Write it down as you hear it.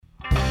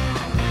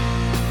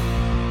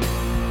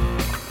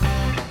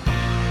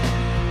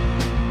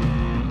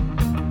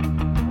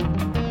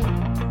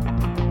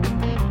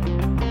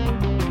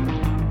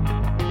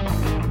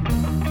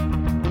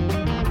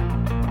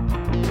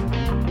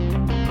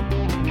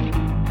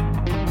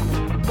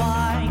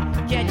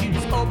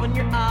open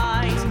your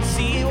eyes and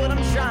see what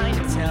I'm trying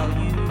to tell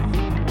you.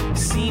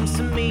 Seems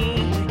to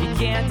me you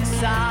can't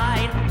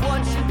decide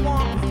what you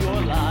want with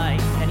your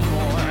life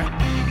anymore.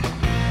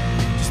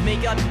 Just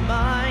make up your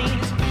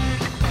mind.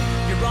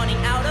 You're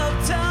running out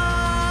of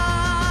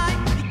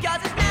time, because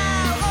it's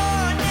now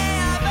or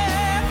never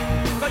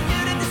for you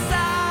to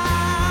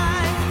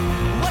decide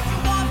what you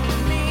want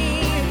from me.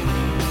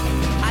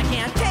 I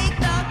can't take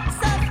the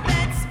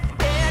suspense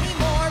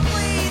anymore.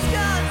 Please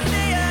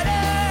consider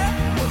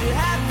what you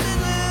have to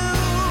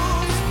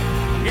lose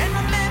and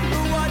remember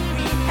what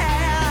we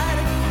had.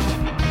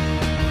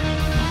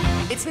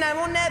 It's now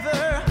or never.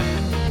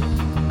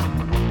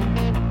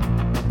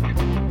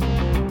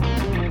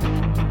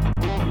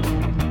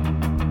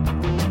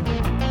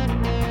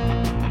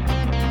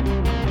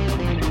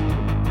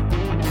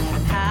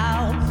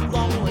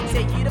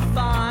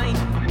 Find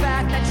the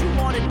path that you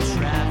wanted to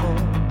travel.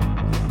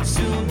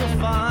 Soon you'll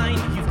find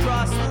you've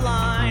crossed the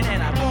line,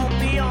 and I won't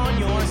be on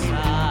your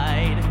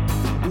side.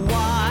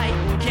 Why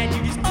can't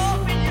you just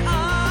open your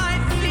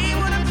eyes and see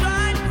what I'm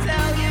trying to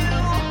tell you?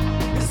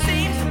 It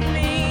seems to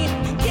me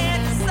you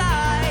can't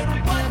decide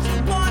what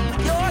you want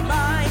with your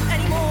life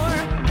anymore.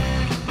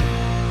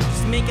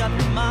 Just make up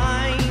your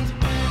mind.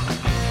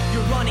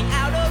 You're running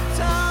out of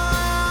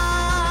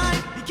time,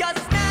 because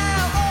it's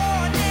now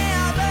or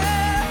never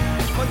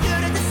for you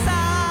to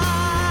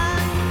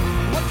decide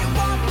what you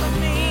want from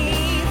me.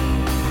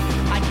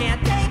 I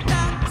can't take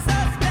the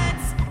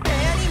suspense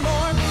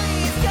anymore.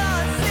 Please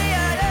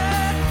consider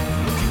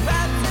what you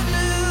have to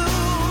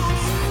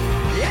lose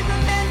and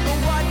remember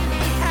what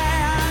we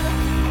had.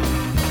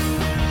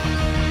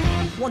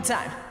 One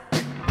time.